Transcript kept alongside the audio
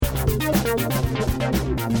Welcome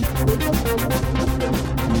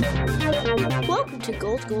to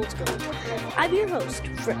Gold. I'm your host,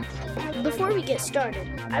 Fred. Before we get started,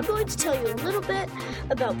 I'm going to tell you a little bit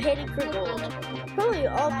about panning for gold. Probably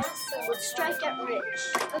all would strike at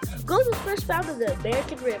rich. Gold was first found in the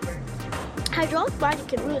American River. Hydraulic mining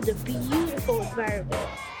can ruin the beautiful environment.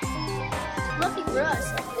 Lucky for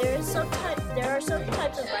us, there are some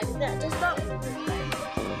types of mining that does not ruin the environment.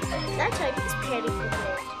 That type is panning for gold.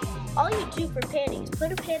 All you do for panning is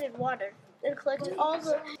put a pan in water, then collect all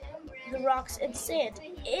the rocks and sand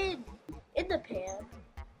in the pan,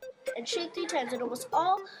 and shake 3 times, and almost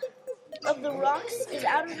all of the rocks is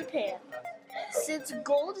out of the pan. Since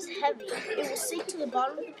gold is heavy, it will sink to the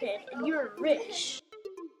bottom of the pan, and you're rich.